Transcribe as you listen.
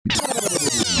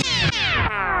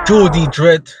Geordie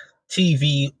Dread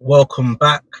TV, welcome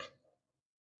back.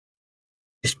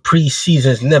 This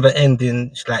pre-season is never ending.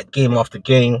 It's like game after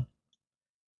game,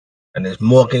 and there's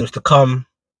more games to come.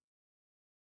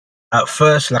 At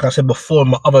first, like I said before in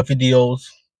my other videos,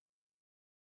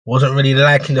 wasn't really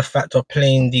liking the fact of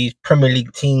playing these Premier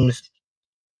League teams.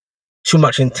 Too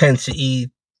much intensity.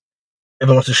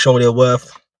 Everyone wants to show their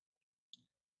worth,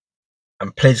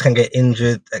 and players can get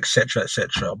injured, etc.,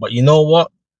 etc. But you know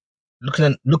what? Looking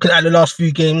at the last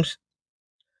few games,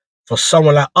 for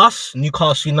someone like us,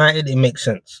 Newcastle United, it makes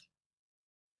sense.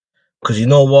 Because you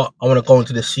know what? I want to go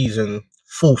into the season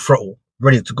full throttle,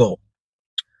 ready to go.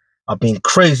 I've been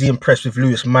crazy impressed with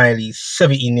Lewis Miley,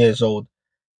 17 years old.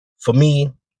 For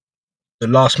me, the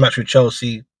last match with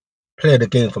Chelsea, player of the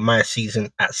game for my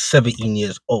season at 17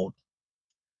 years old.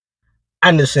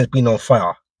 Anderson's been on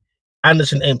fire.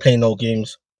 Anderson ain't playing no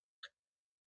games.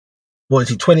 What is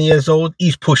he, 20 years old?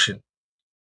 He's pushing.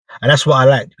 And that's what I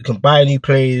like. We can buy new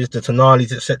players, the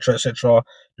Tonalis, etc.,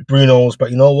 the Brunos. But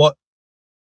you know what?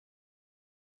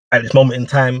 At this moment in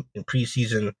time, in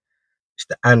pre-season, it's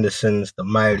the Andersons, the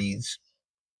Mileys,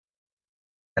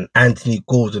 and Anthony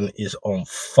Gordon is on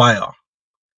fire.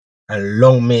 And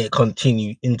long may it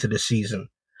continue into the season.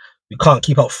 We can't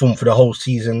keep up form for the whole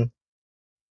season.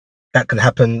 That can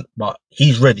happen, but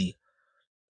he's ready.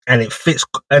 And it fits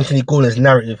Anthony Gordon's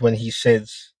narrative when he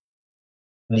says,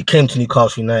 when he came to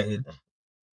Newcastle United,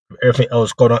 everything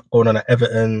else going on at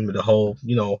Everton, with the whole,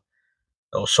 the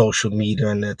whole social media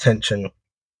and the attention.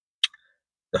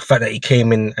 The fact that he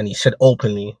came in and he said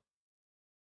openly,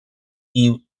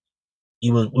 he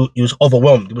was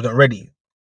overwhelmed. He wasn't ready.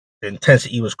 The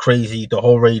intensity was crazy. The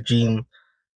whole regime,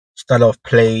 style of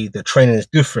play, the training is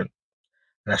different.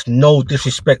 And that's no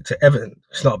disrespect to Everton.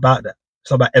 It's not about that.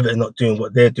 It's not about Everton not doing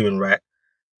what they're doing right.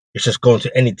 It's just going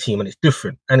to any team and it's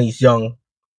different. And he's young,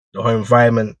 the whole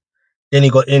environment. Then he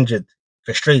got injured,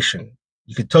 frustration.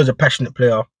 You could tell he's a passionate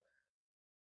player,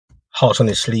 heart's on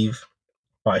his sleeve,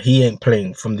 but he ain't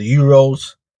playing. From the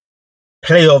Euros,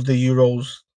 player of the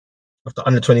Euros, of the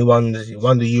under-21s, he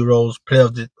won the Euros, player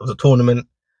of the tournament,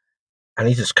 and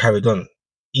he just carried on.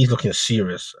 He's looking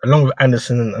serious, along with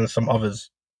Anderson and some others.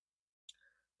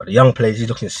 But the young players, he's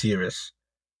looking serious.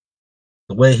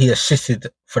 The way he assisted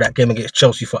for that game against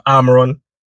Chelsea for Almiron,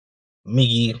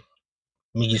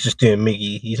 Miggy's just doing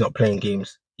Miggy. He's not playing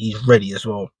games. He's ready as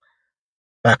well.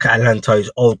 Back at Atlanta,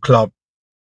 his old club,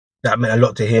 that meant a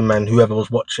lot to him and whoever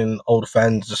was watching, old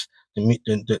fans, just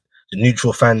the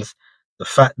neutral fans. The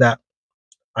fact that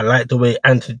I like the way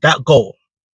that goal,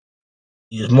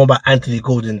 it was more about Anthony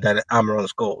Gordon than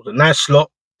Almiron's goal. The nice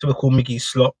slot, typical Mickey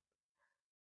slot,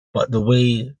 but the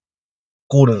way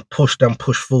Gordon pushed and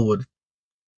pushed forward,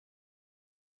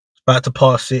 about to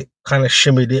pass it, kind of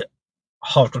shimmied it,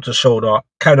 half dropped the shoulder,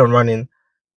 carried on running,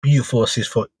 beautiful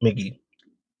assist for Miggy.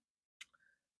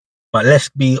 But let's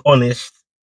be honest,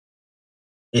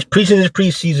 it's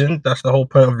pre-season. That's the whole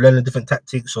point of learning different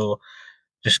tactics or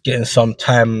just getting some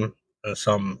time and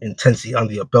some intensity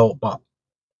under your belt. But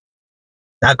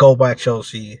that goal by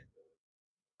Chelsea,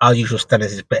 our usual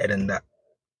standards, is better than that.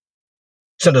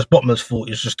 It's not just Botman's fault.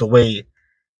 It's just the way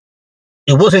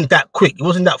it wasn't that quick. It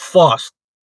wasn't that fast.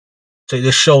 So it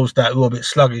just shows that we were a bit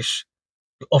sluggish,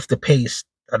 off the pace.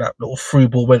 And that little through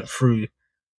ball went through,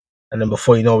 and then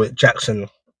before you know it, Jackson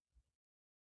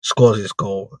scores his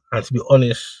goal. And to be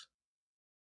honest,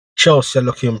 Chelsea are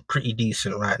looking pretty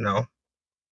decent right now.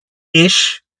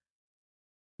 Ish.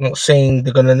 I'm not saying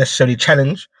they're going to necessarily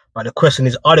challenge, but the question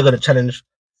is, are they going to challenge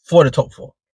for the top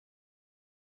four?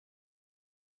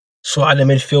 So at the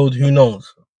midfield, who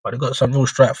knows? But they've got some real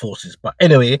strike forces. But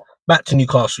anyway, back to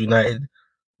Newcastle United.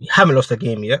 We haven't lost a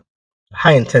game yet.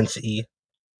 High intensity.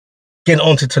 Getting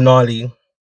on to Tonali.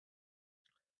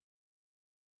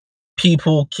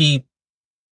 People keep,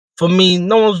 for me,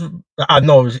 no one's that I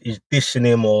know is dissing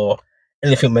him or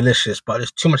anything malicious, but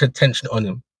there's too much attention on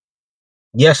him.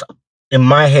 Yes, in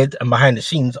my head and behind the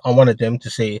scenes, I'm one of them to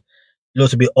say, he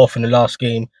looked a bit off in the last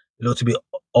game, he looked a bit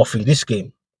off in this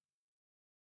game.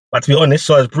 But to be honest,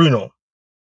 so is Bruno.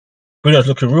 Bruno's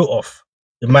looking real off,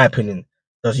 in my opinion.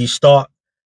 Does he start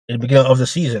in the beginning of the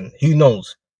season? Who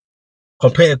knows?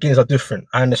 Competitive games are different,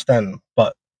 I understand,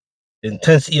 but the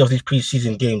intensity of these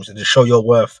pre-season games and to show your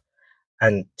worth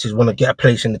and to want to get a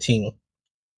place in the team.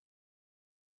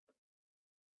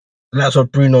 That's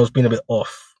what Bruno's been a bit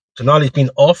off. Tonali's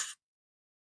been off,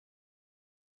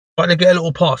 but they get a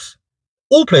little pass.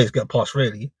 All players get a pass,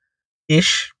 really.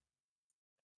 Ish.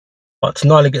 But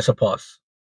Tonali gets a pass.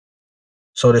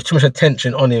 So there's too much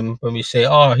attention on him when we say,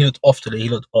 oh, he looked off today, he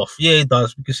looked off. Yeah, he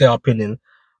does. We can say our opinion,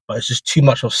 but it's just too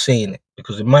much of saying it.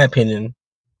 Because in my opinion,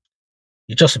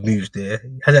 He just moved there.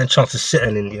 He hasn't had a chance to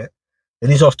settle in yet.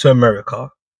 Then he's off to America.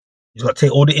 He's got to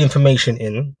take all the information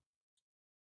in.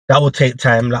 That will take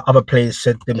time, like other players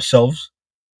said themselves.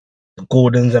 The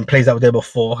Gordons and players that were there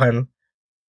beforehand.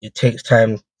 It takes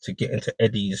time to get into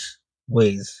Eddie's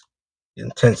ways, the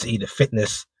intensity, the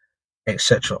fitness,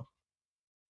 etc.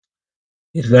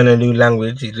 He's learning a new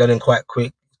language. He's learning quite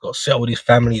quick. He's got to settle with his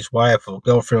family, his wife or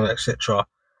girlfriend, etc.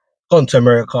 Gone to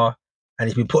America, and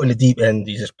he's been put in the deep end.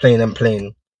 He's just playing and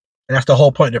playing, and that's the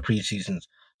whole point of the pre-seasons.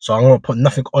 So I'm gonna put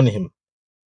nothing on him.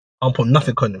 I'll put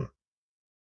nothing on him.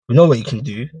 We know what he can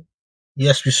do.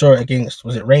 Yes, we saw it against,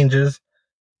 was it Rangers?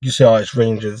 You say, oh, it's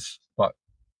Rangers, but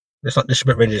let's not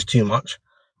disrespect Rangers too much.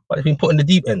 But he's been put in the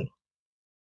deep end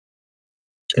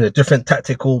in a different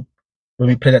tactical, when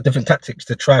we played at different tactics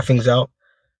to try things out.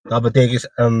 The other day against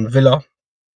Villa,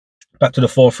 back to the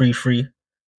 4-3-3.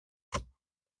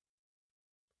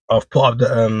 I've put up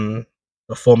the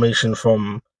formation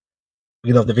from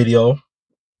beginning of the video.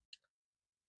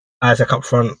 Isaac up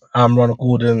front, Almiron,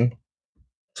 Gordon,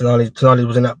 Tonali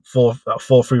was in that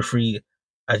 4-3-3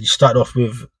 as he started off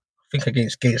with, I think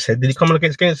against Gateshead. Did he come on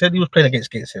against Gateshead? He was playing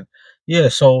against Gateshead. Yeah,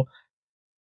 so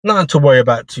nothing to worry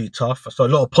about too tough. So a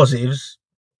lot of positives,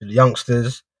 the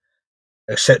youngsters,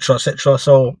 etc., etc.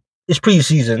 So it's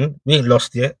pre-season, we ain't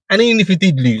lost yet. And even if you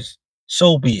did lose,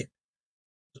 so be it.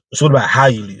 It's all about how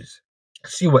you lose.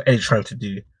 See what Eddie's trying to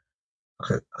do.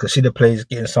 I can see the players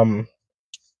getting some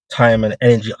time and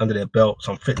energy under their belt,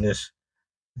 some fitness.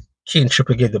 Keane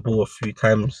Tripper gave the ball a few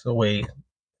times away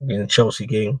in the Chelsea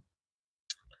game.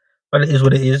 But it is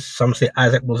what it is. Some say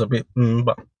Isaac was a bit,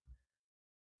 but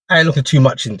I ain't looking too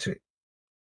much into it.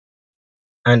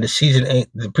 And the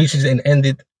preseason ain't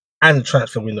ended, and the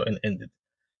transfer window ain't ended.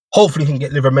 Hopefully, we can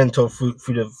get Livramento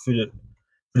through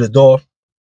the door.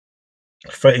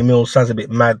 30 mil sounds a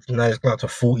bit mad. Now it's gone up to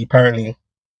 40 apparently.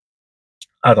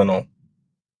 I don't know.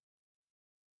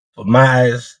 For my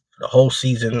eyes, for the whole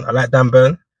season, I like Dan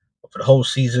Burn. But for the whole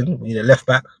season, we need a left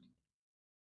back.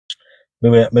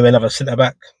 Maybe another centre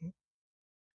back.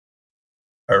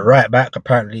 A right back.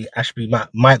 Apparently, Ashby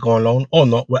might go on loan or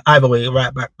not. But either way,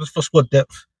 right back. Just for squad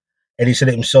depth. Eddie said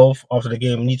it himself after the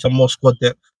game. We need some more squad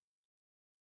depth.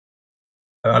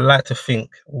 And I like to think,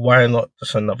 why not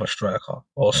just another striker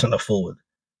or centre forward?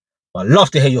 But I'd love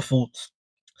to hear your thoughts.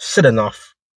 Said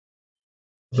enough.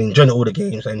 I've been enjoying all the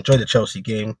games. I enjoyed the Chelsea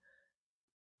game.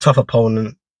 Tough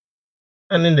opponent.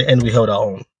 And in the end, we held our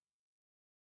own.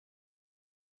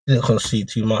 Didn't concede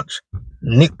too much.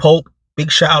 Nick Pope. Big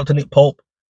shout out to Nick Pope.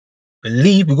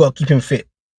 Believe we got to keep him fit.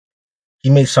 He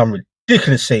made some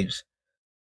ridiculous saves.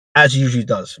 As he usually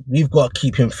does. We've got to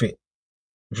keep him fit.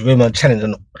 We've really want to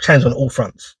challenge on all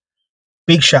fronts.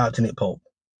 Big shout out to Nick Pope.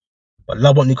 But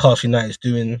love what Newcastle United is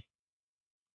doing. And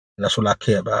that's all I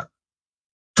care about.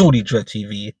 Geordie Dread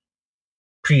TV.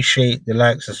 Appreciate the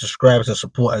likes and subscribes and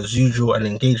support as usual and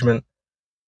engagement.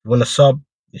 If you want to sub,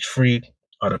 it's free.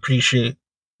 I'd appreciate.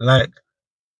 Like,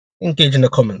 engage in the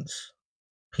comments.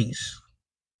 Peace.